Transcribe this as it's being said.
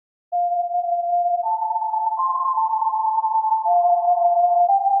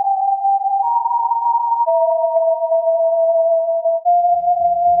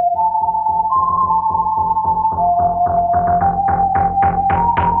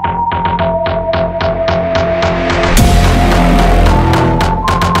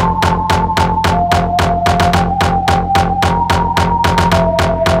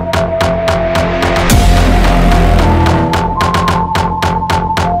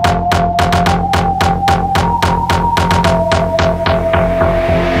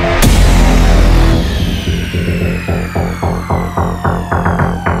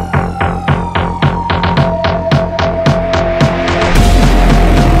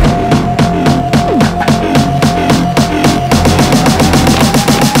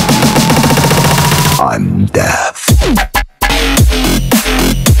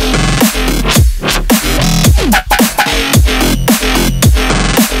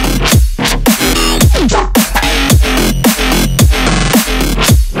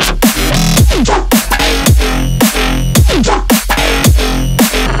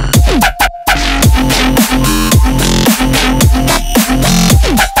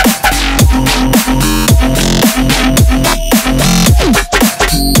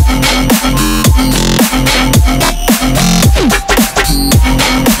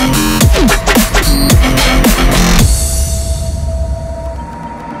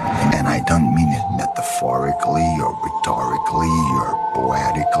metaphorically or rhetorically or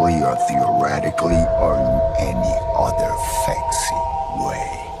poetically or theoretically or in any other fancy way.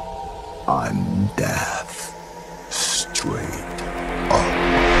 I'm deaf, straight up.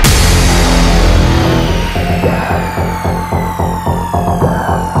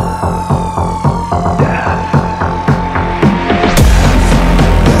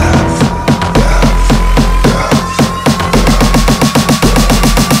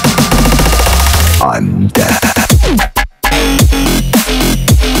 I'm deaf.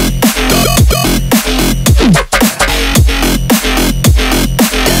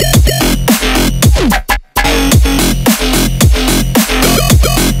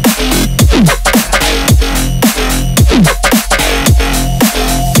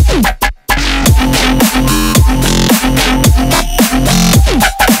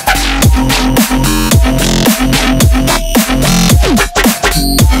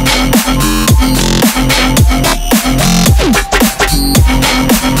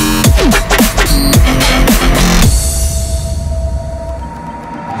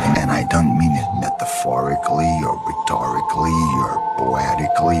 Metaphorically or rhetorically or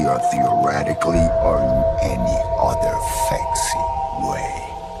poetically or theoretically or in any other fancy way.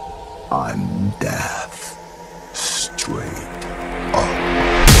 I'm deaf, straight up.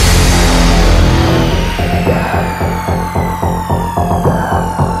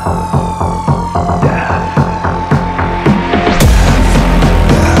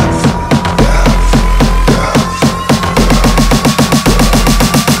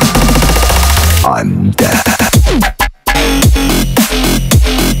 I'm deaf.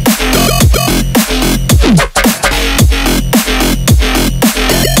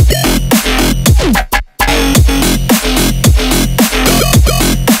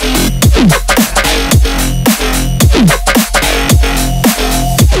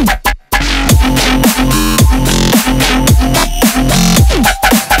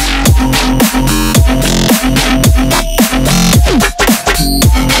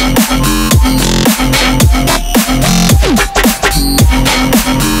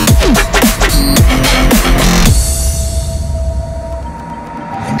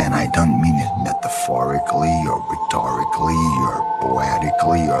 Metaphorically or rhetorically or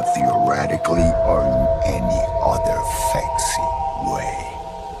poetically or theoretically or in any other fancy way.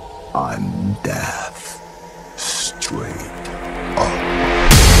 I'm deaf, straight up.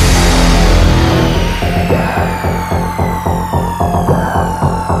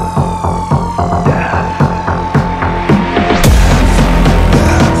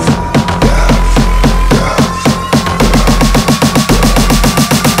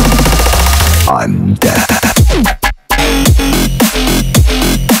 I'm deaf.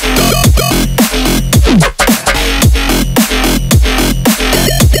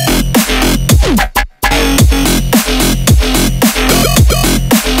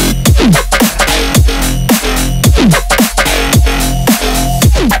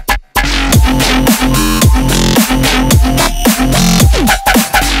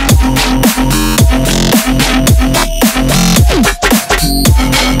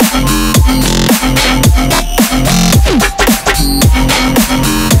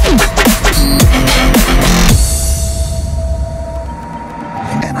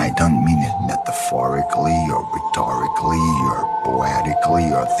 Metaphorically or rhetorically or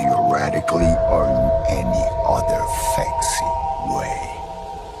poetically or theoretically or in any other fancy way.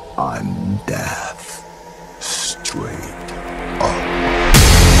 I'm deaf, straight up.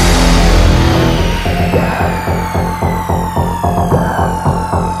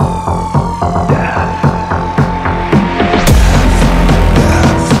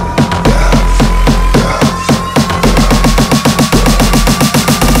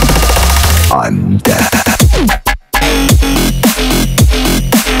 I'm deaf.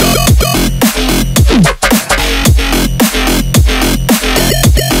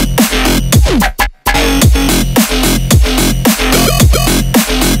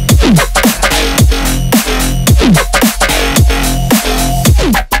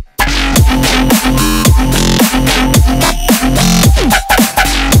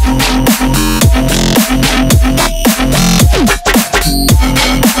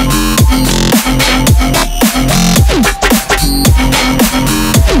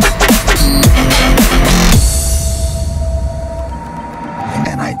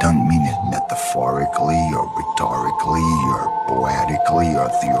 Metaphorically or rhetorically or poetically or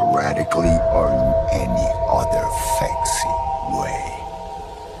theoretically or in any other fancy way.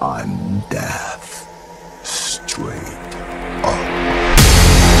 I'm deaf, straight up.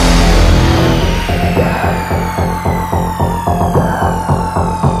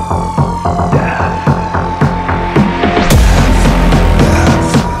 Deaf.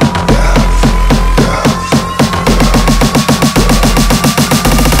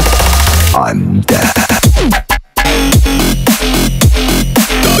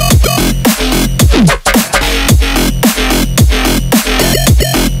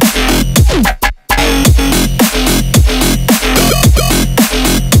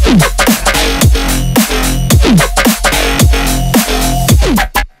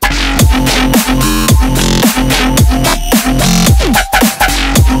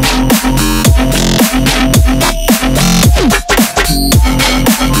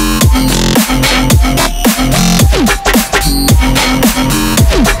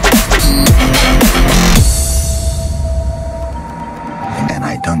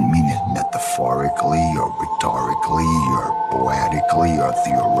 rhetorically or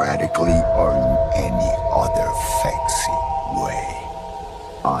theoretically or in any other fancy way.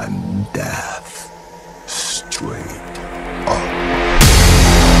 I'm deaf, straight up.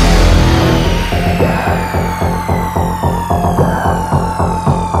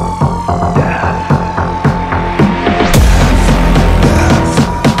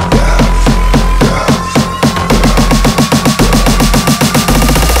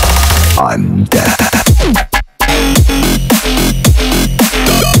 I'm deaf.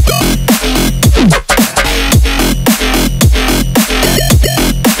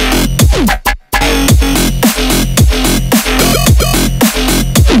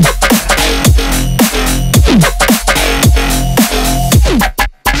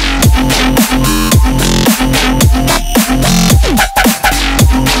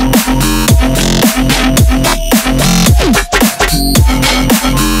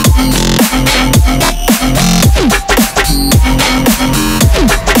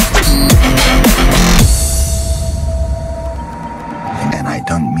 And I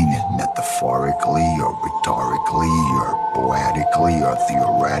don't mean it metaphorically or rhetorically or poetically or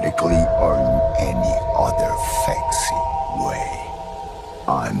theoretically or in any other fancy way.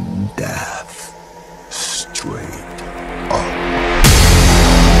 I'm deaf, straight up.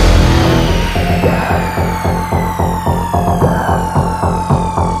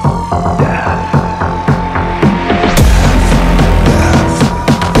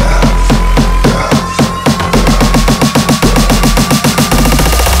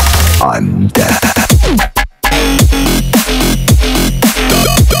 I'm deaf.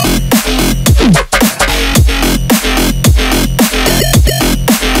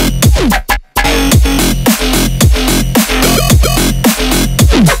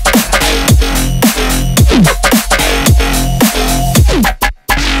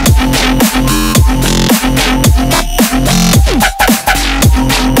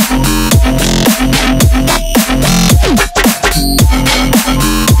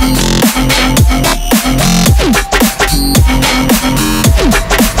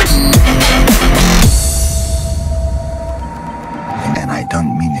 And I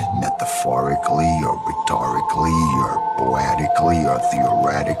don't mean it metaphorically or rhetorically or poetically or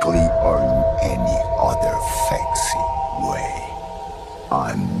theoretically or in any other fancy way.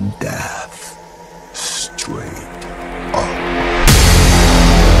 I'm deaf, straight up.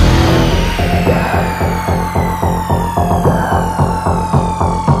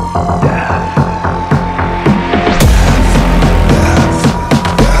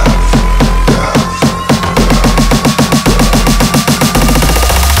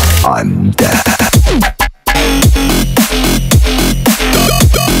 I'm deaf.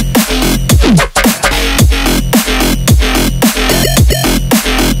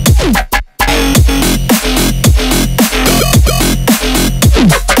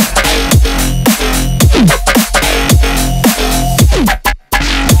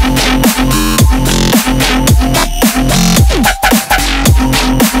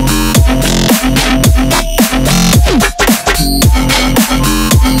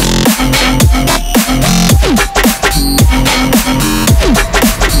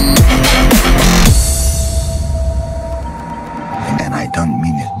 And I don't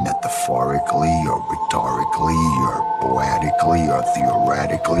mean it metaphorically or rhetorically or poetically or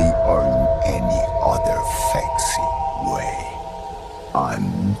theoretically or in any other fancy way.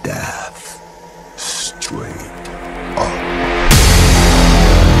 I'm deaf, straight up.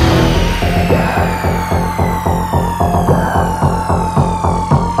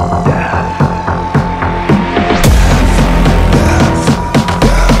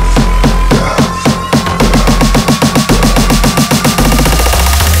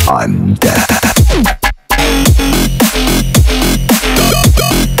 I'm deaf.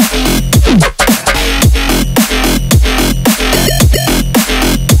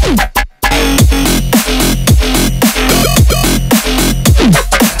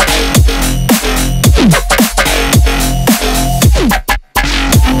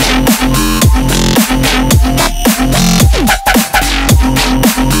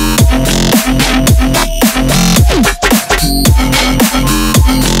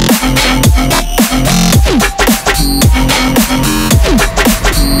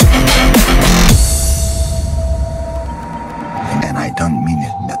 And I don't mean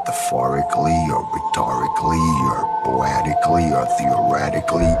it metaphorically or rhetorically or poetically or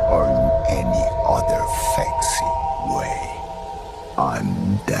theoretically or in any other fancy way.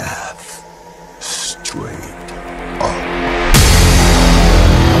 I'm deaf, straight up.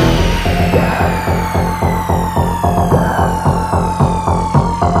 Deaf.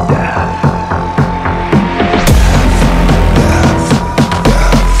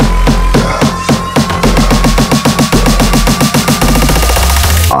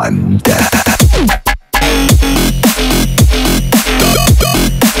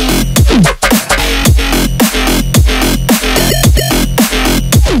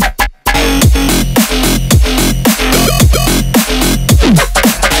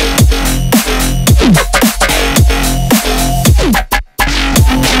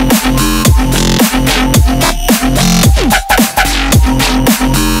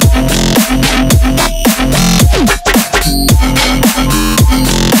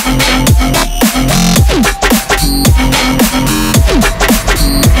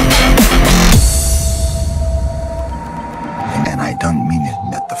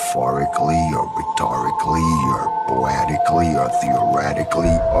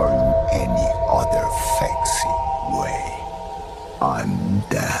 theoretically or in any other fancy way. I'm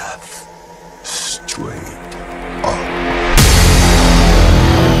death, straight up.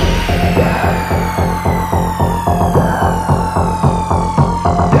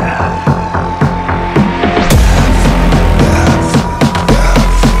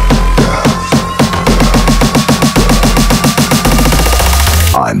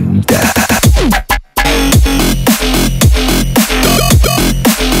 I'm dead.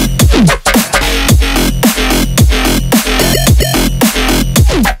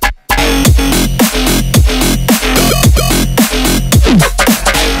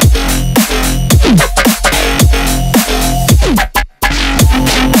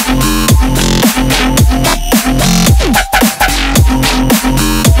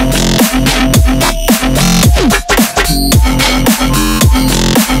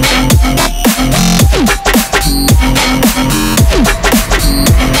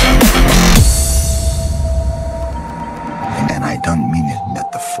 And I don't mean it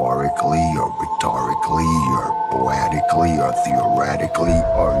metaphorically or rhetorically or poetically or theoretically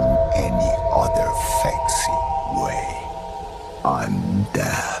or in any other fancy way. I'm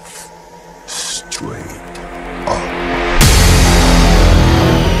death, straight up.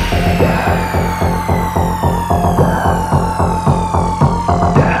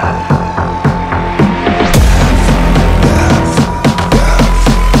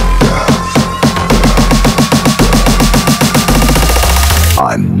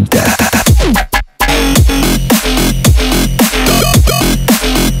 I'm dead.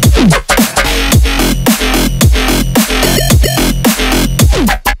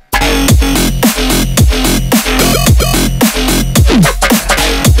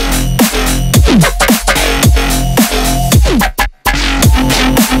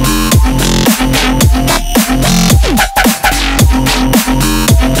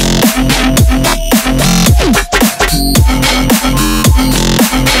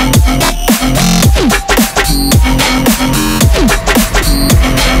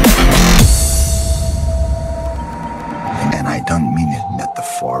 And I don't mean it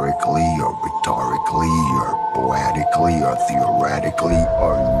metaphorically or rhetorically or poetically or theoretically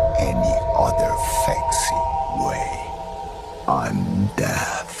or in any other fancy way. I'm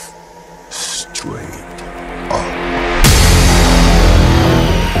death, straight up.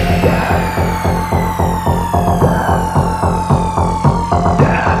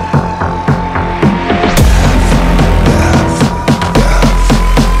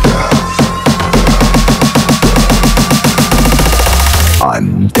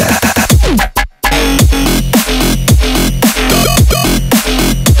 I'm dead.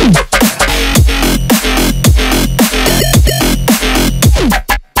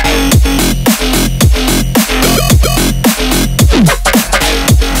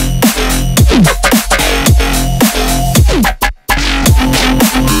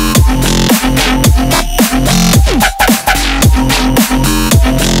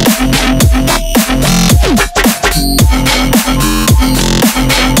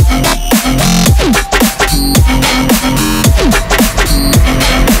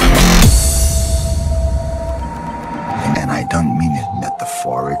 And I don't mean it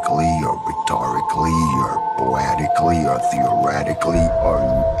metaphorically or rhetorically or poetically or theoretically or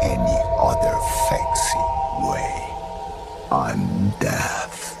in any other fancy way. I'm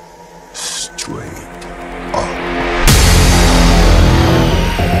death, straight up.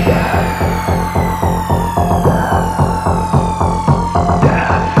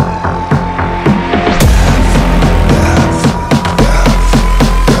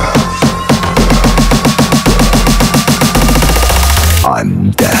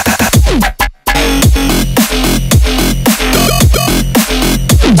 I'm dead.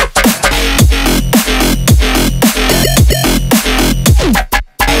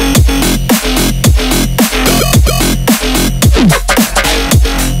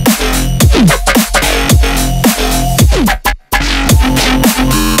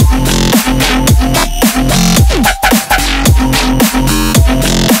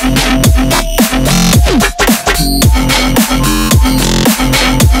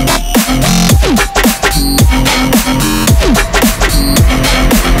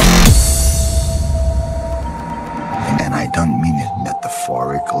 And I don't mean it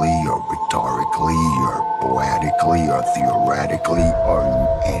metaphorically or rhetorically or poetically or theoretically or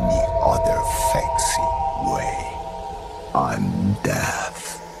in any other fancy way. I'm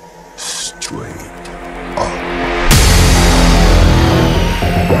death, straight up.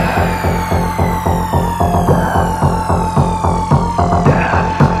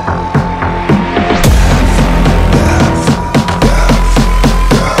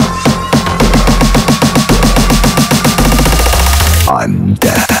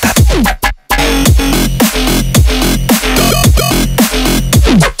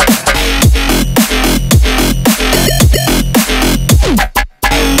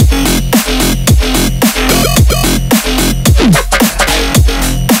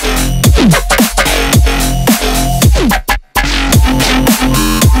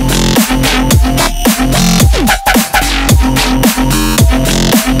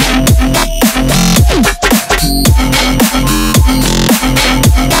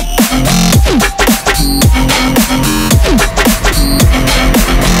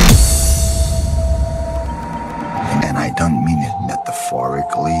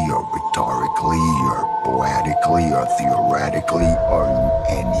 or rhetorically or poetically or theoretically or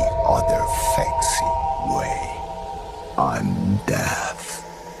in any other fancy way. I'm deaf,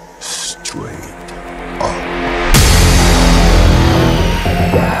 straight up.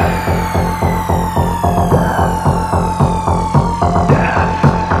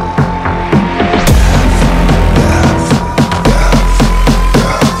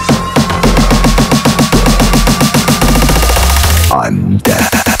 I'm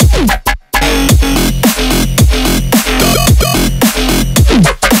deaf.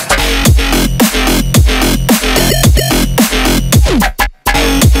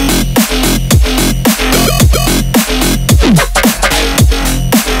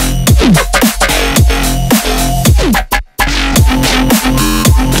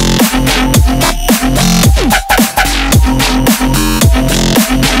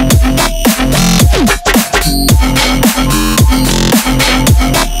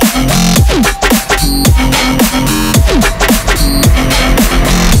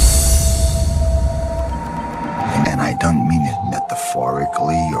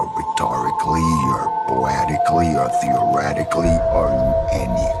 Metaphorically or rhetorically or poetically or theoretically or in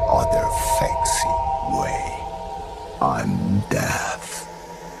any other fancy way. I'm deaf,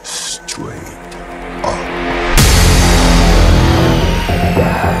 straight up.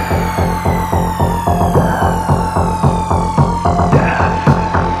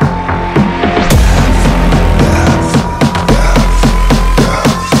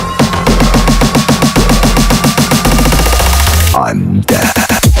 I'm deaf.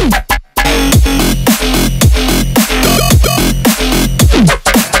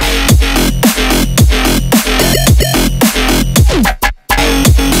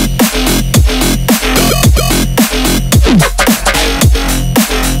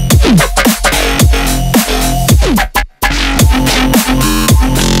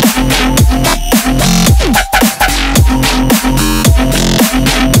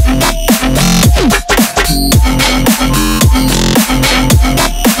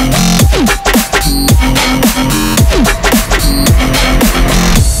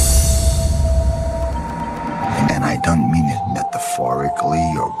 And I don't mean it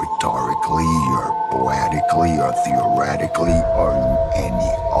metaphorically or rhetorically or poetically or theoretically or in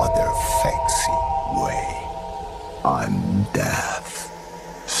any other fancy way. I'm deaf,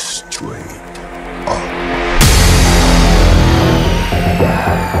 straight up.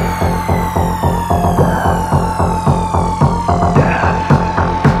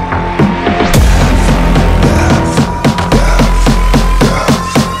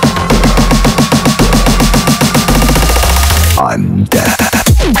 I'm deaf.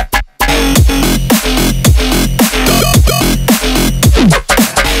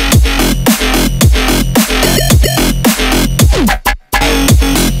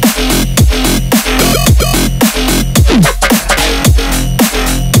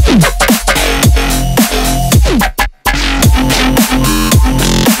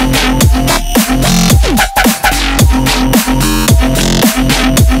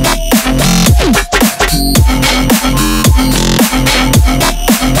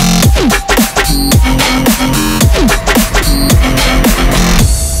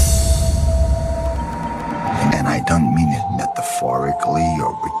 And I don't mean it metaphorically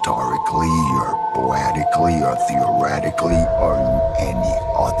or rhetorically or poetically or theoretically or in any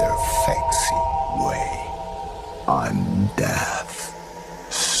other fancy way. I'm deaf,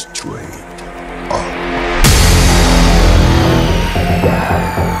 straight up.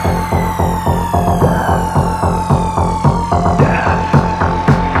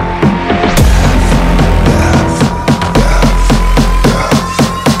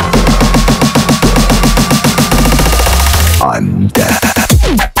 I'm deaf.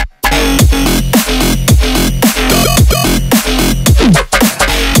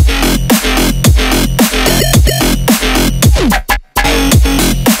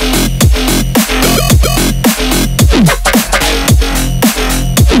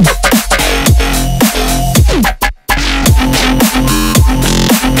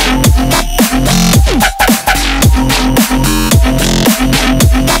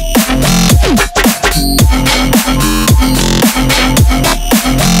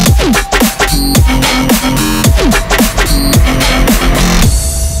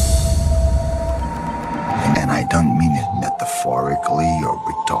 And I don't mean it metaphorically or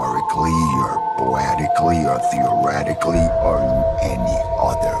rhetorically or poetically or theoretically or in any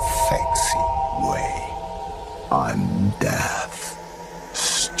other fancy way. I'm deaf,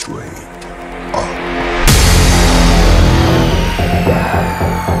 straight up.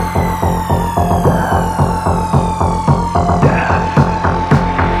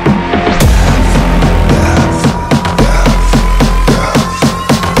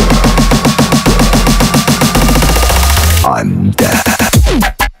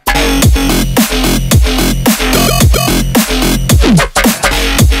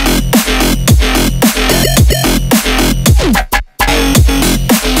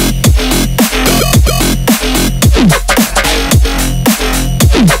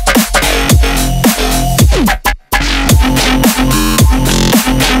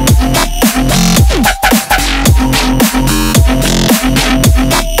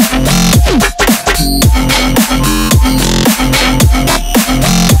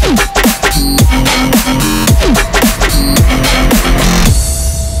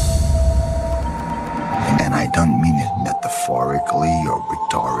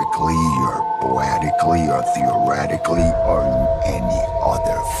 rhetorically or poetically or theoretically or in any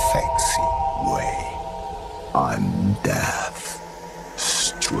other fancy way. I'm deaf,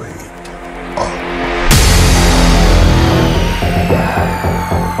 straight up.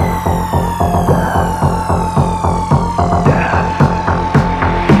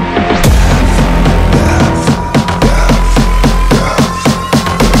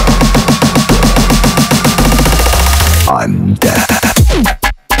 I'm deaf.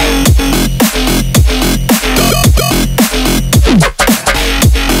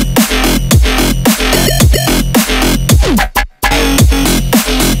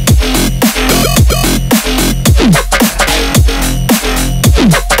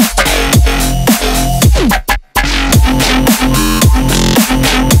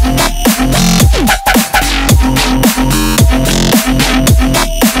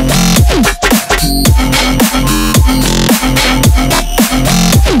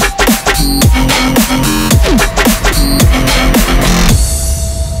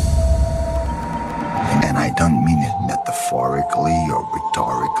 And I don't mean it metaphorically or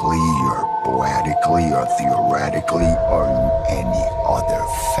rhetorically or poetically or theoretically or in any other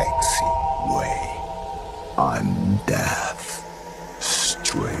fancy way. I'm deaf,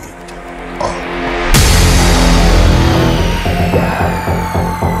 straight up.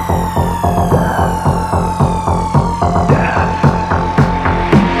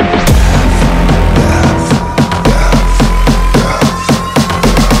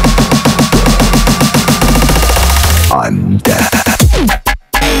 I'm deaf.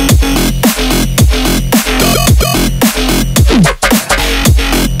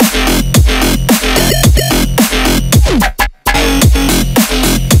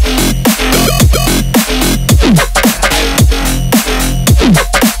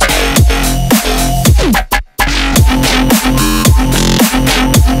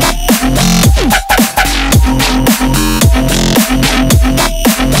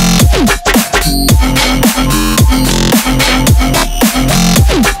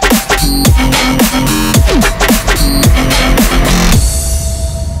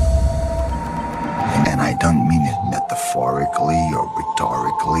 And I don't mean it metaphorically or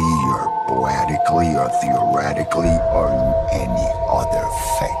rhetorically or poetically or theoretically or in any other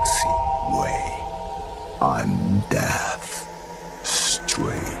fancy way. I'm deaf,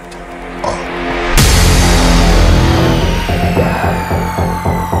 straight up.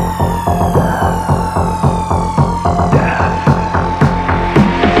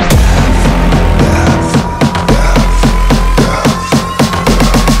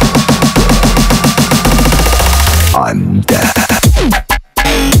 I'm deaf.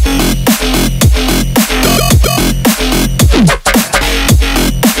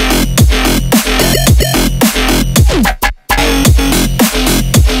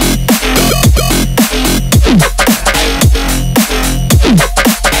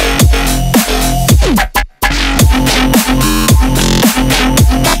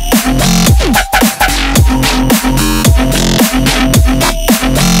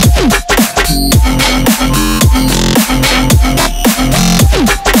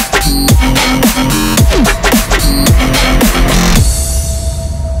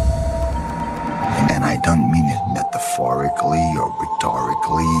 And I don't mean it metaphorically or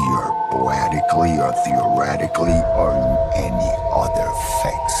rhetorically or poetically or theoretically or in any other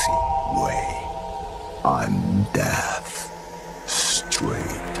fancy way. I'm deaf,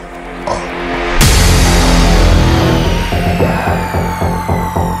 straight up.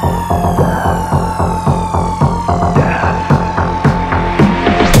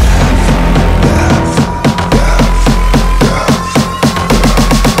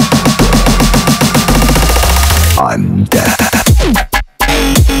 I'm deaf.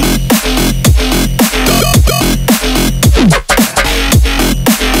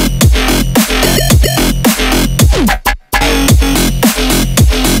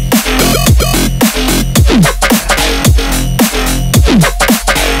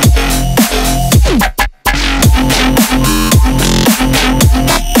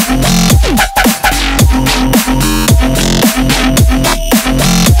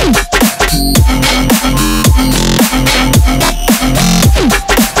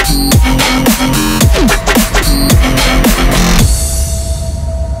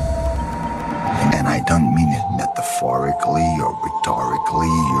 And I don't mean it metaphorically or rhetorically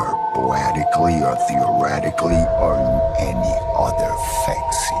or poetically or theoretically or in any other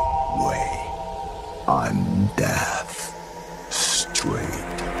fancy way. I'm deaf,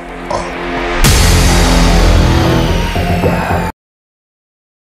 straight up.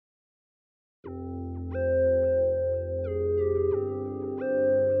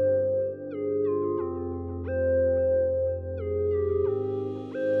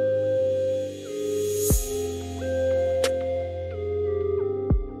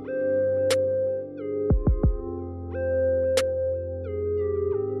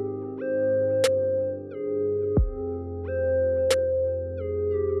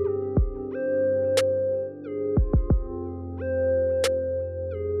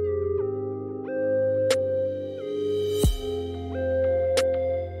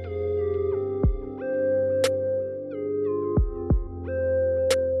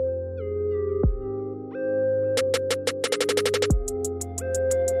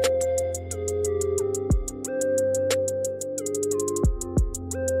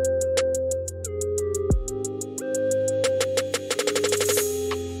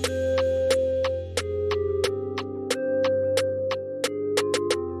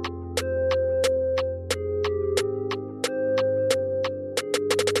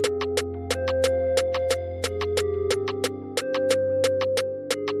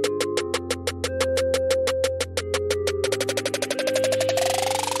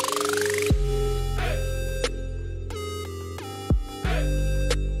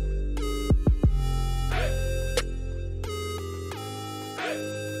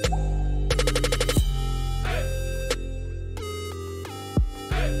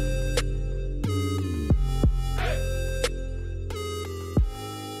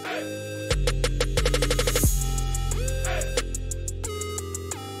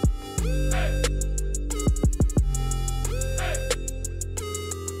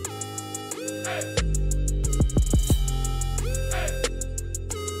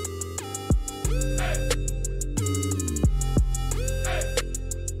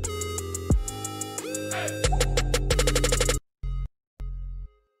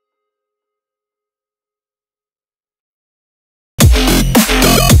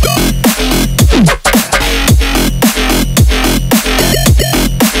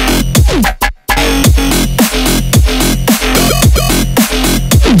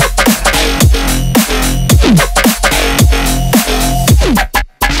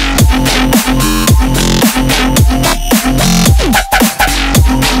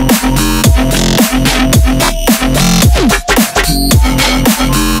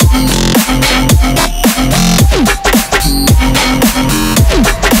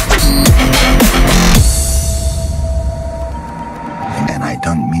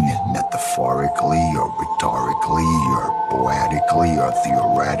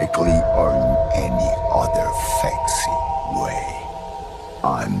 theoretically or in any other fancy way.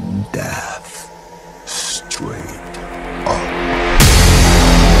 I'm deaf, straight up.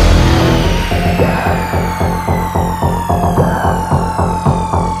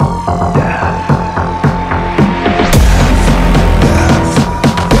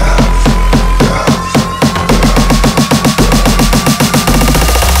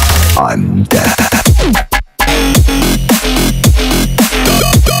 I'm deaf.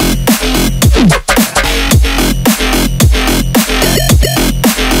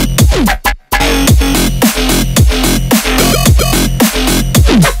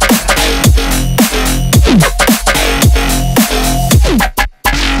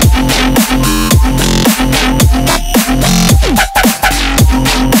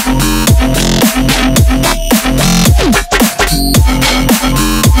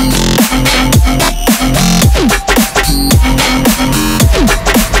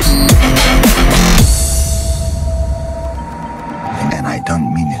 And I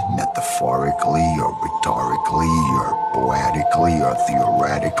don't mean it metaphorically or rhetorically or poetically or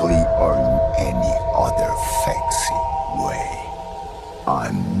theoretically or in any other fancy way.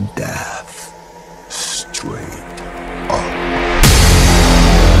 I'm deaf, straight up.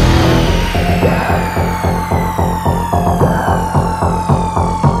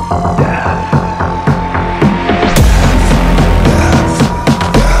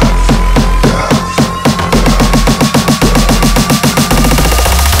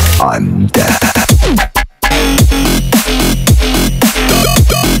 I'm deaf.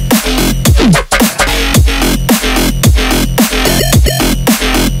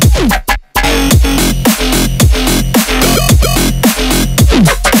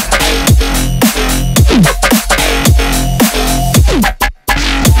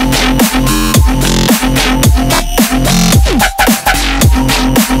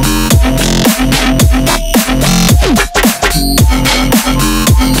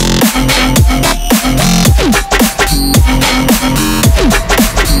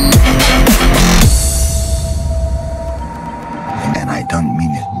 And I don't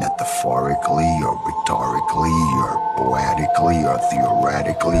mean it metaphorically or rhetorically or poetically or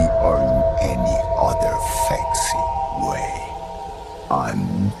theoretically or in any other fancy way.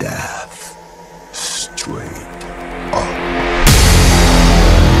 I'm deaf, straight up.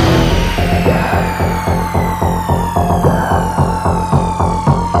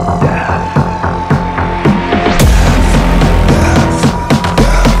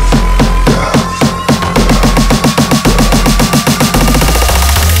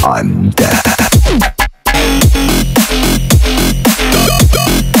 I'm deaf.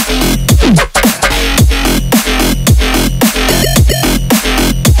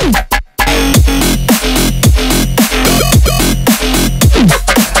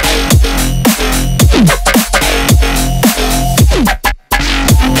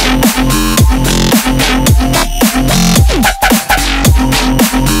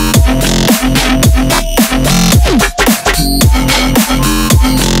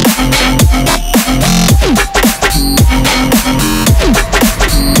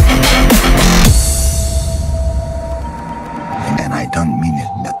 And I don't mean it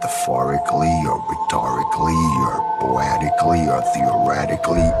metaphorically or rhetorically or poetically or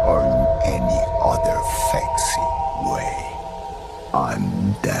theoretically or in any other fancy way.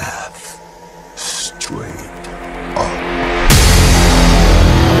 I'm deaf, straight up.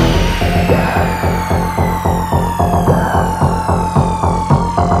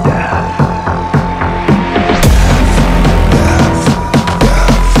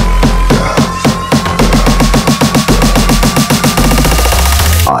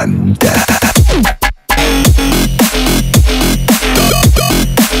 I'm deaf.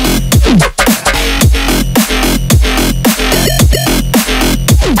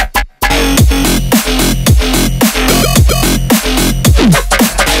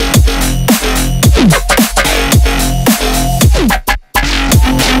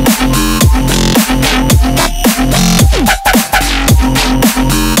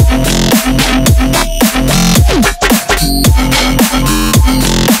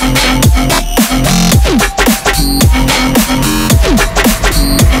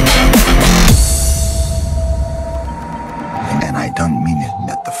 And I don't mean it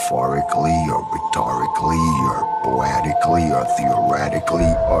metaphorically or rhetorically or poetically or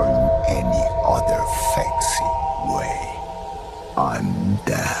theoretically or in any other fancy way. I'm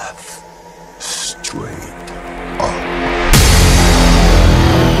deaf, straight up.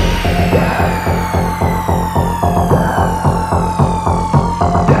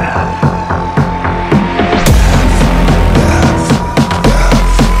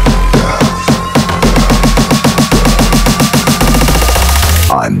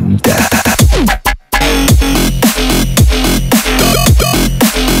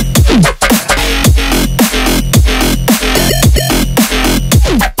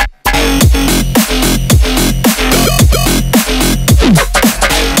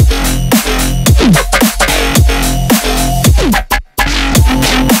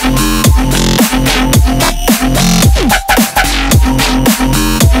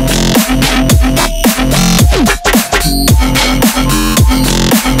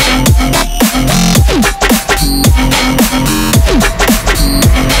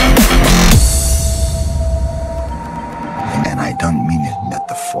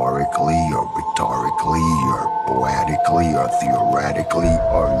 metaphorically or rhetorically or poetically or theoretically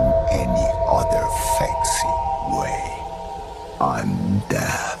or in any other fancy way. I'm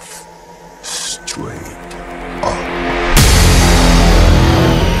deaf, straight up.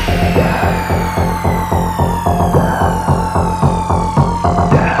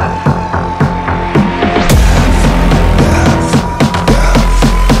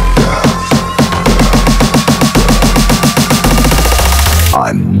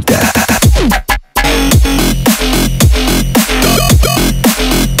 I'm deaf.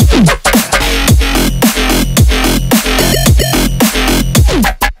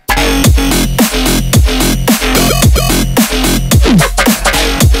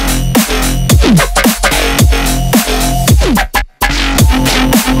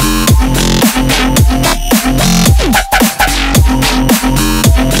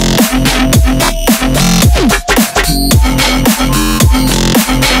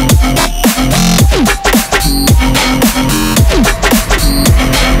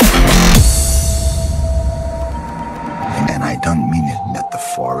 And I don't mean it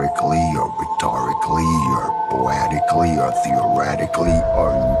metaphorically or rhetorically or poetically or theoretically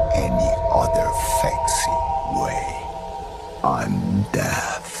or in any other fancy way. I'm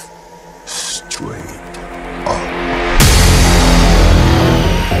deaf, straight up.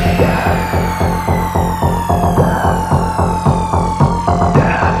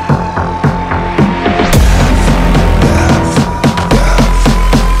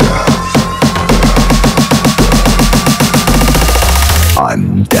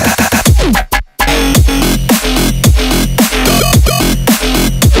 I'm deaf.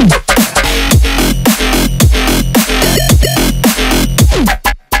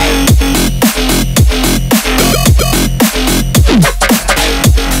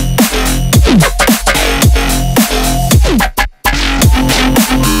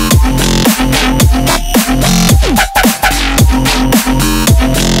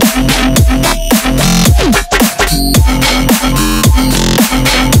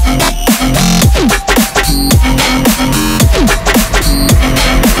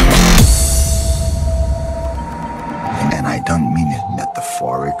 And I don't mean it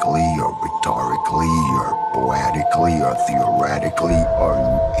metaphorically or rhetorically or poetically or theoretically or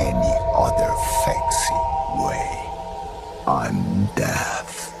in any other fancy way. I'm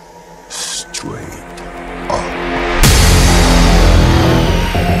deaf, straight up.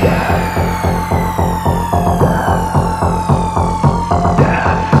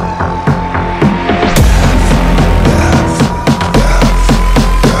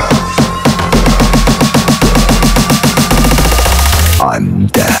 I'm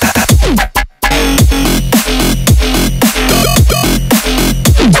deaf.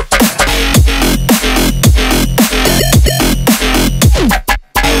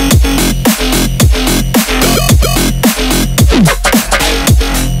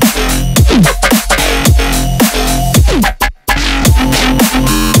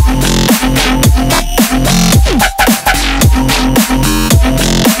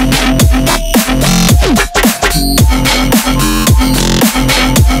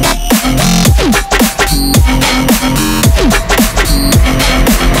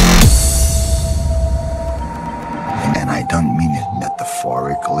 And I don't mean it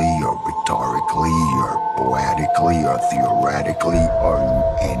metaphorically or rhetorically or poetically or theoretically or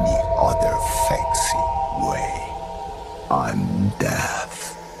in any other fancy way. I'm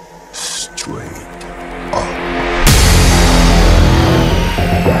deaf, straight up.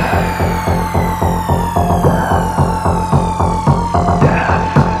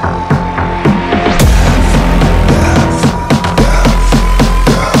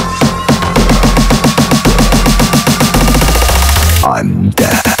 I'm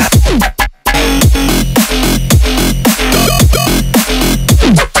deaf.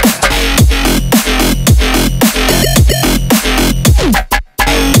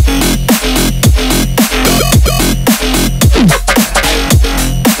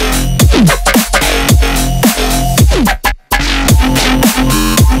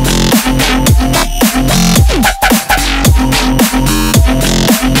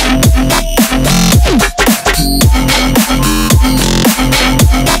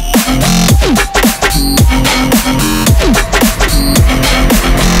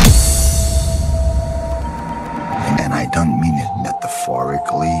 And I don't mean it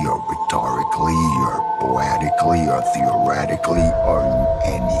metaphorically or rhetorically or poetically or theoretically or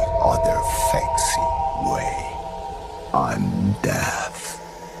in any other fancy way. I'm deaf,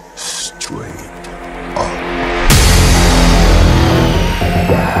 straight up.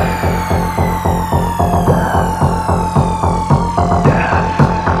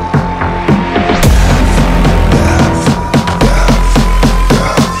 Deaf.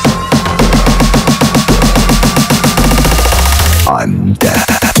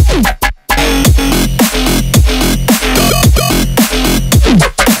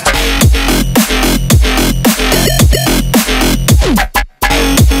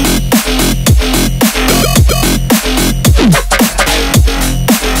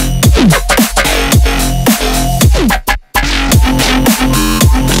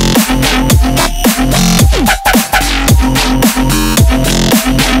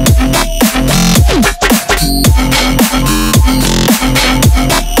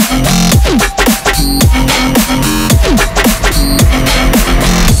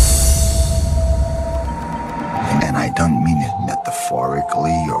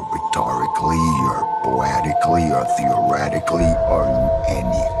 or rhetorically or poetically or theoretically or in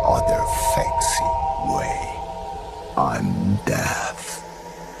any other fancy way. I'm deaf,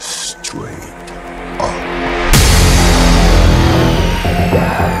 straight up.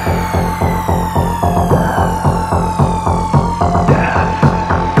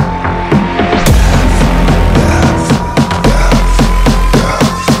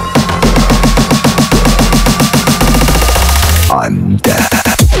 I'm deaf.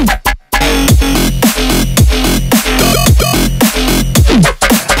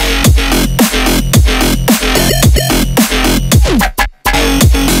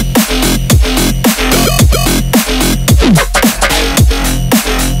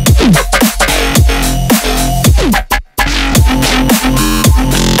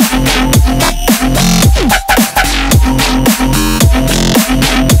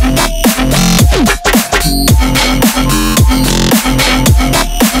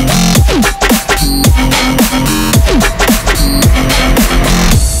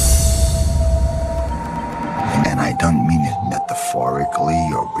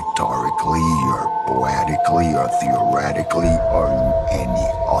 Metaphorically or rhetorically or poetically or theoretically or in any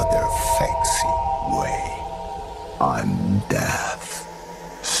other fancy way. I'm deaf,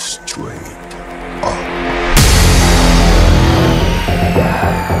 straight up.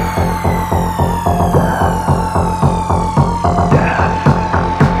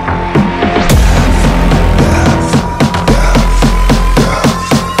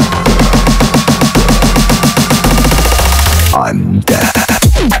 I'm deaf.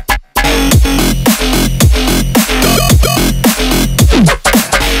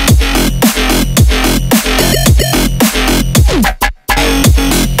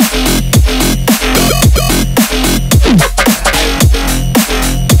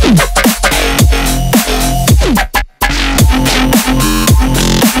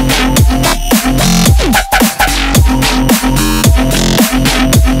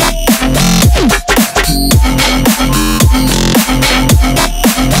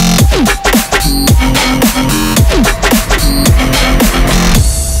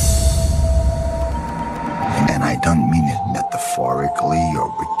 And I don't mean it metaphorically or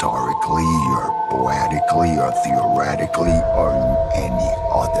rhetorically or poetically or theoretically or in any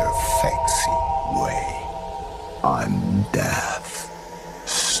other fancy way. I'm deaf,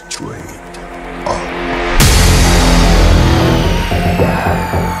 straight up.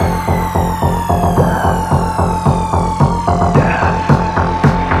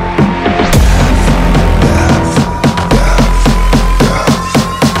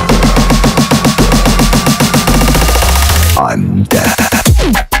 I'm deaf.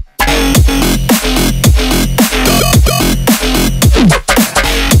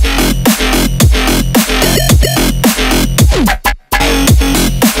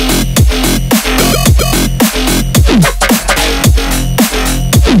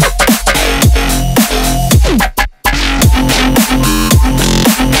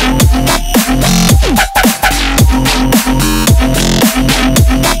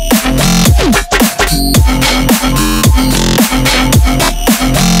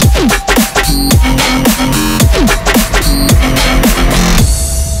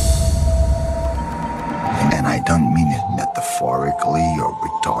 And I don't mean it metaphorically or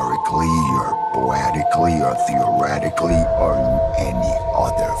rhetorically or poetically or theoretically or in any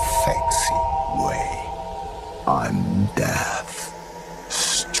other fancy way. I'm deaf,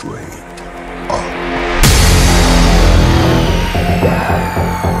 straight up.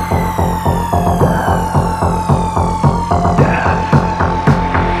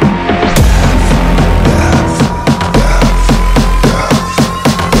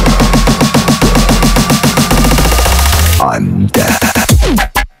 I'm deaf.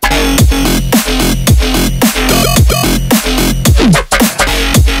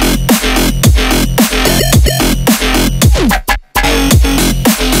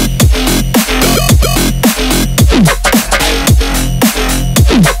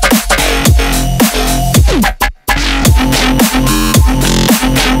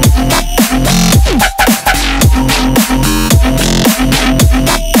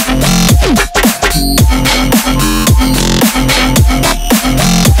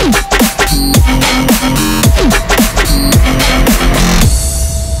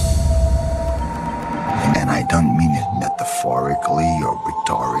 And I don't mean it metaphorically or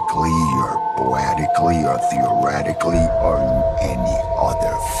rhetorically or poetically or theoretically or in any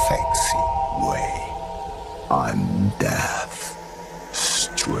other fancy way. I'm deaf,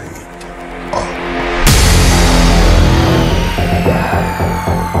 straight up.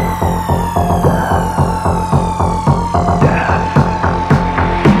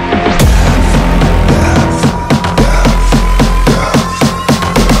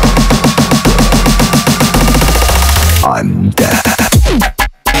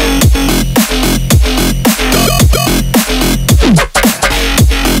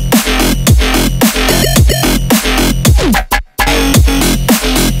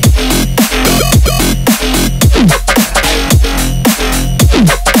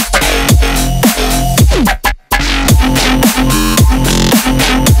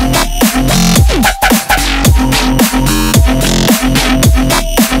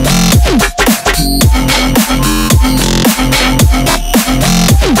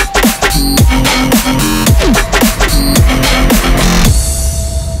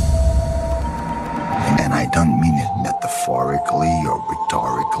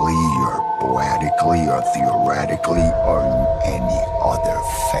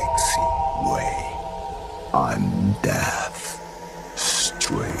 sexy way. I'm deaf,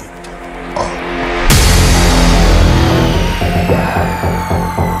 straight up.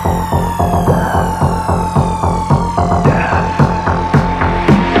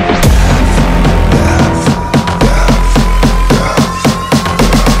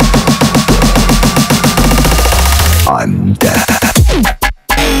 I'm deaf.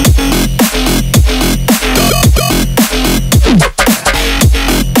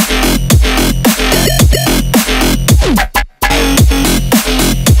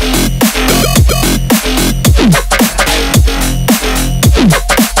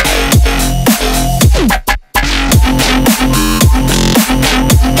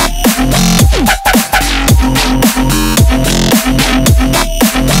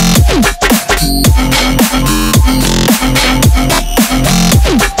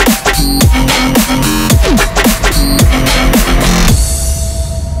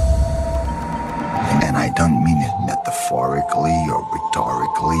 And I don't mean it metaphorically or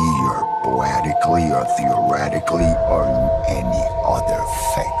rhetorically or poetically or theoretically or in any other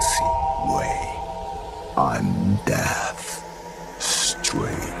fancy way. I'm deaf,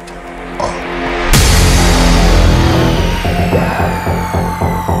 straight up.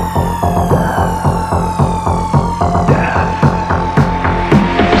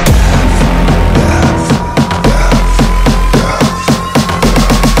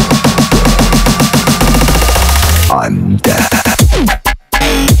 I'm deaf.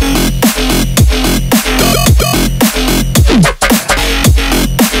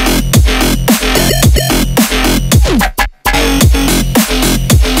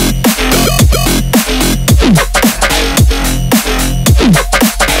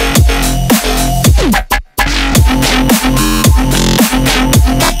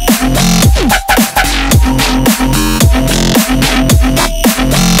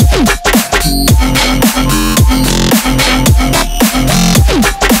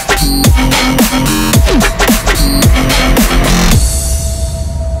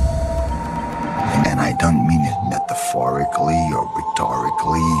 And I don't mean it metaphorically or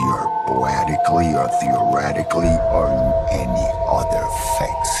rhetorically or poetically or theoretically or in any other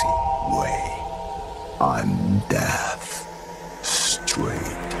fancy way. I'm deaf,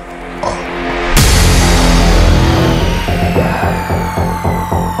 straight up.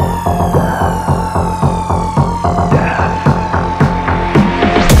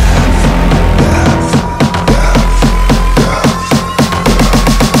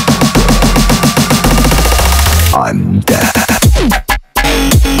 I'm deaf.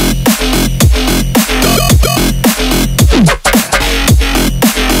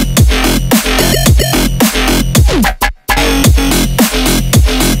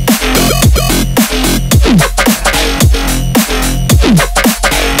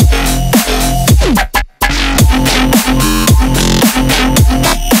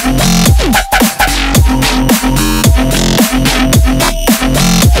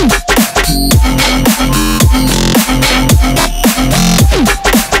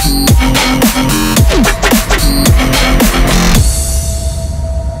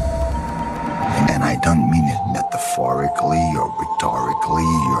 And I don't mean it metaphorically or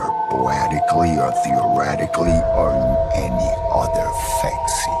rhetorically or poetically or theoretically or in any other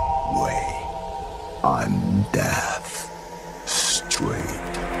fancy way. I'm deaf, straight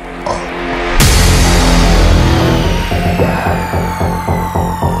up.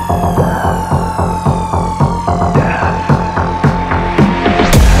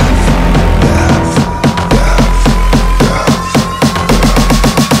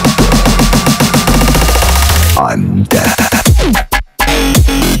 I'm deaf.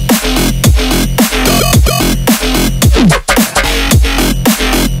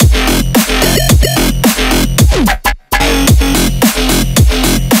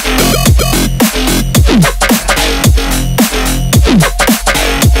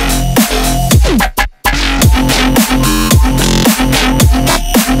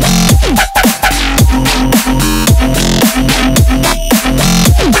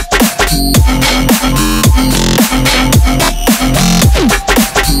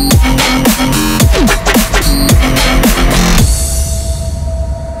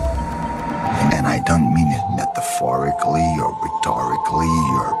 And I don't mean it metaphorically or rhetorically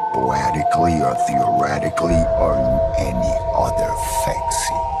or poetically or theoretically or in any other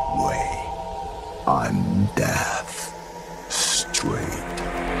fancy way. I'm deaf, straight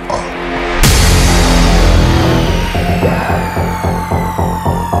up.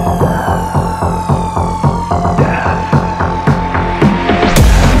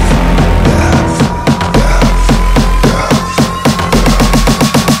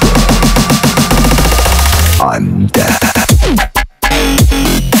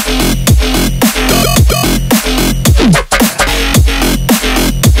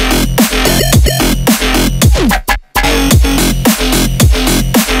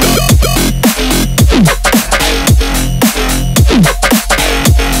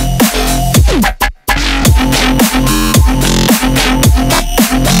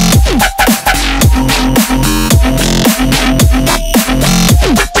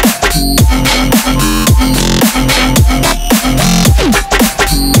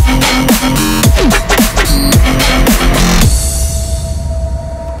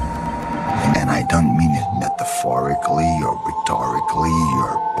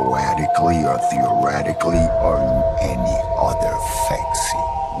 poetically or theoretically or in any other fancy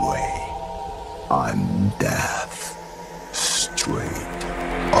way. I'm death, straight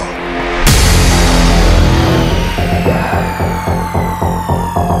up.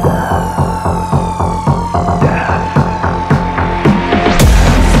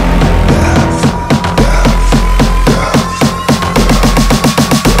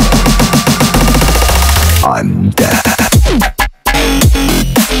 I'm dead.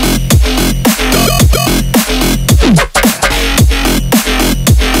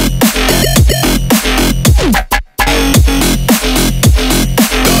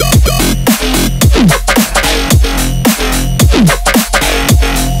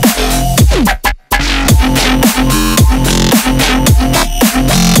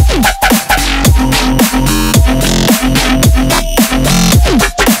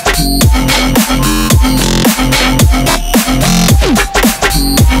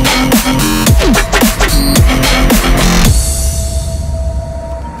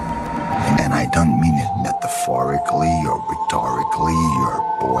 And I don't mean it metaphorically or rhetorically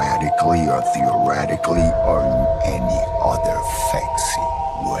or poetically or theoretically or in any other fancy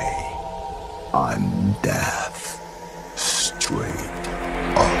way. I'm death, straight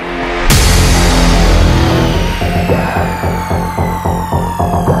up.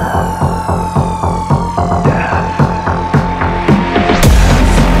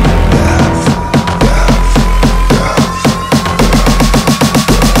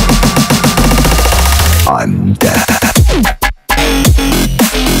 I'm dead.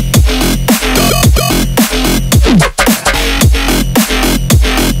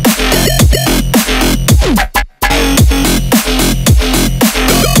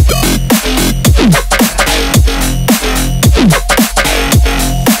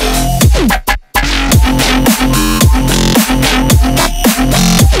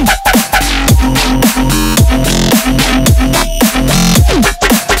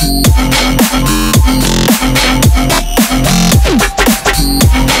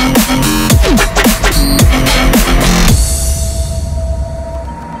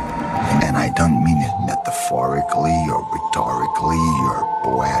 And I don't mean it metaphorically or rhetorically or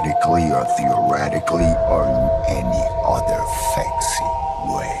poetically or theoretically or in any other fancy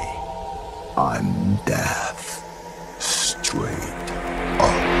way. I'm death, straight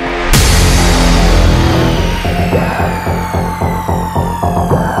up.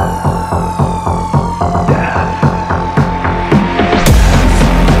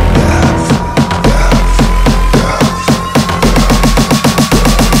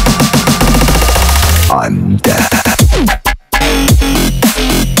 I'm dead.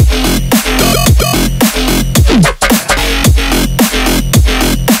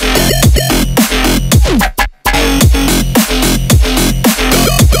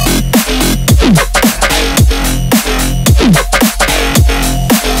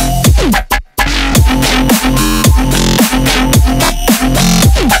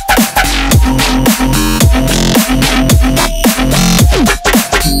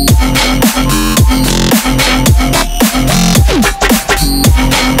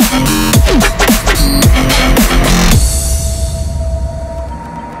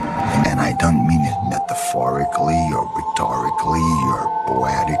 And I don't mean it metaphorically or rhetorically or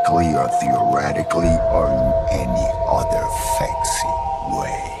poetically or theoretically or in any other fancy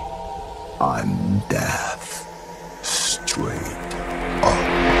way. I'm death, straight up.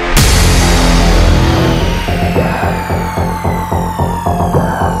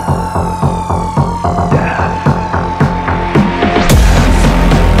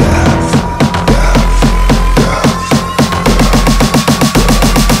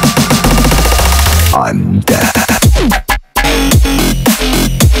 I'm dead.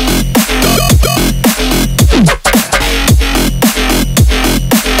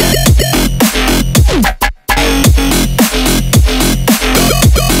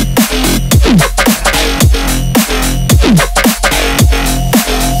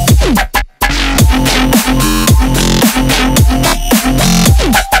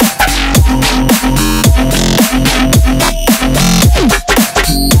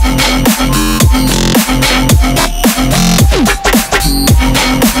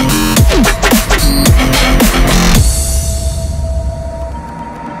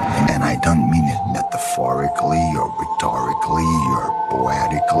 And I don't mean it metaphorically or rhetorically or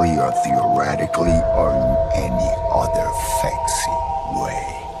poetically or theoretically or in any other fancy way.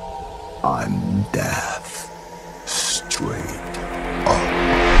 I'm death, straight up.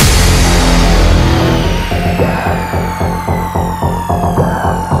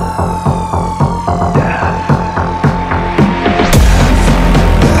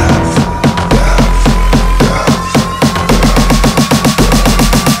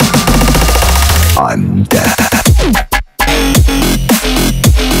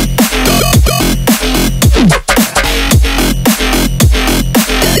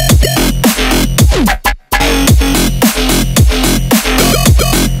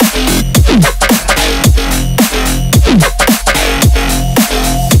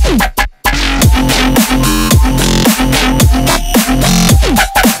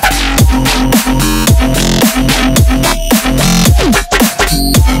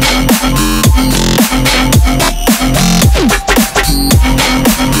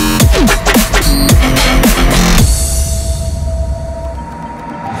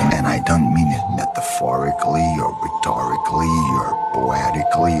 don't mean it metaphorically or rhetorically or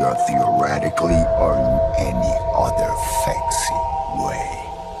poetically or theoretically or in any other fancy way.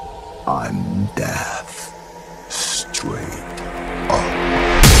 I'm